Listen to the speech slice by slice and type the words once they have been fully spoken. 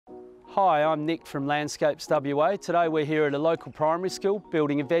Hi, I'm Nick from Landscapes WA. Today we're here at a local primary school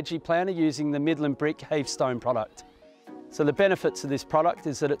building a veggie planter using the Midland Brick Heathstone product. So the benefits of this product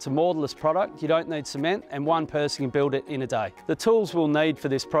is that it's a mortarless product, you don't need cement, and one person can build it in a day. The tools we'll need for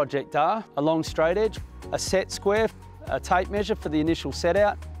this project are a long straight edge, a set square, a tape measure for the initial set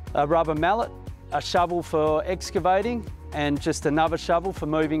out, a rubber mallet, a shovel for excavating, and just another shovel for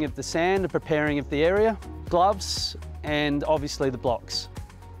moving of the sand and preparing of the area, gloves, and obviously the blocks.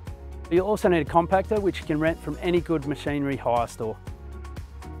 You'll also need a compactor, which you can rent from any good machinery hire store.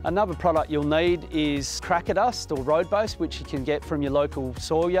 Another product you'll need is cracker dust or road base, which you can get from your local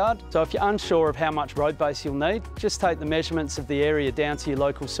soil yard. So if you're unsure of how much road base you'll need, just take the measurements of the area down to your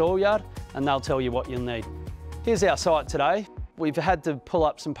local soil yard and they'll tell you what you'll need. Here's our site today. We've had to pull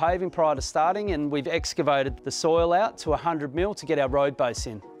up some paving prior to starting, and we've excavated the soil out to 100 mil to get our road base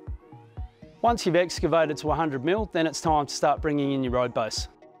in. Once you've excavated to 100 mil, then it's time to start bringing in your road base.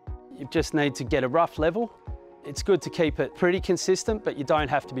 You just need to get a rough level. It's good to keep it pretty consistent, but you don't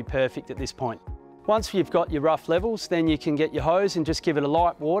have to be perfect at this point. Once you've got your rough levels, then you can get your hose and just give it a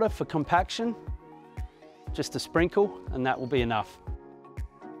light water for compaction, just a sprinkle, and that will be enough.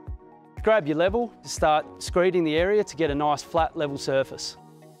 Grab your level, start screeding the area to get a nice flat level surface.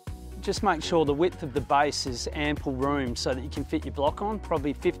 Just make sure the width of the base is ample room so that you can fit your block on.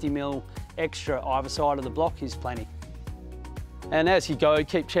 Probably 50 mil extra either side of the block is plenty. And as you go,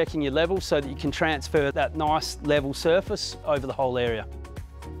 keep checking your level so that you can transfer that nice level surface over the whole area.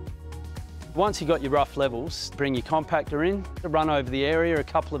 Once you've got your rough levels, bring your compactor in, run over the area a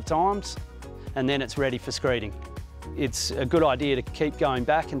couple of times, and then it's ready for screeding. It's a good idea to keep going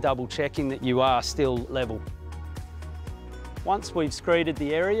back and double checking that you are still level. Once we've screeded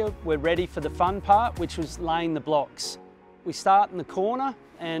the area, we're ready for the fun part, which was laying the blocks. We start in the corner,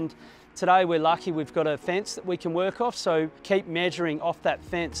 and today we're lucky we've got a fence that we can work off, so keep measuring off that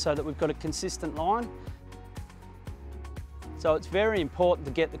fence so that we've got a consistent line. So it's very important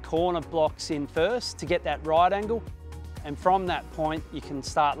to get the corner blocks in first to get that right angle, and from that point you can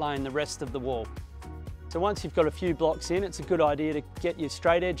start laying the rest of the wall. So once you've got a few blocks in, it's a good idea to get your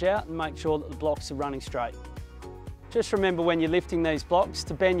straight edge out and make sure that the blocks are running straight. Just remember when you're lifting these blocks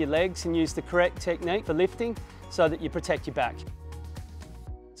to bend your legs and use the correct technique for lifting so that you protect your back.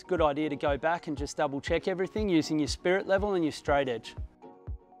 It's a good idea to go back and just double check everything using your spirit level and your straight edge.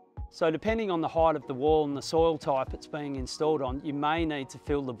 So depending on the height of the wall and the soil type it's being installed on, you may need to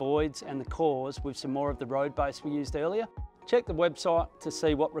fill the voids and the cores with some more of the road base we used earlier. Check the website to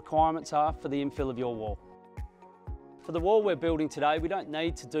see what requirements are for the infill of your wall. For the wall we're building today, we don't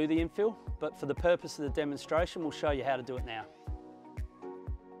need to do the infill, but for the purpose of the demonstration, we'll show you how to do it now.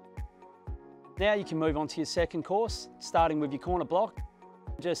 Now you can move on to your second course, starting with your corner block.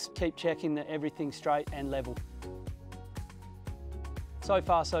 Just keep checking that everything's straight and level. So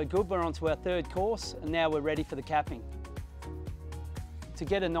far so good, we're on to our third course, and now we're ready for the capping. To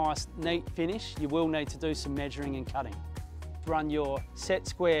get a nice neat finish, you will need to do some measuring and cutting. Run your set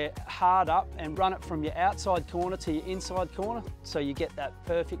square hard up and run it from your outside corner to your inside corner so you get that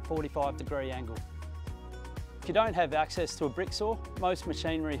perfect 45-degree angle. If you don't have access to a brick saw, most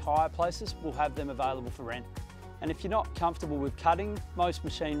machinery hire places will have them available for rent. And if you're not comfortable with cutting, most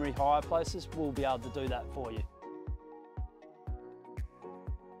machinery hire places will be able to do that for you.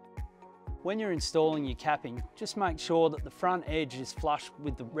 When you're installing your capping, just make sure that the front edge is flush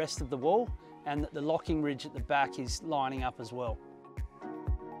with the rest of the wall and that the locking ridge at the back is lining up as well.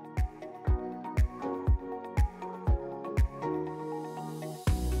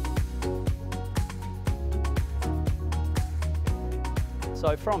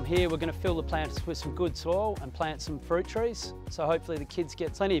 So from here we're going to fill the planters with some good soil and plant some fruit trees. So hopefully the kids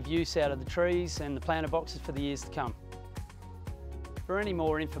get plenty of use out of the trees and the planter boxes for the years to come. For any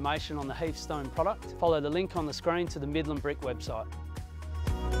more information on the Heathstone product, follow the link on the screen to the Midland Brick website.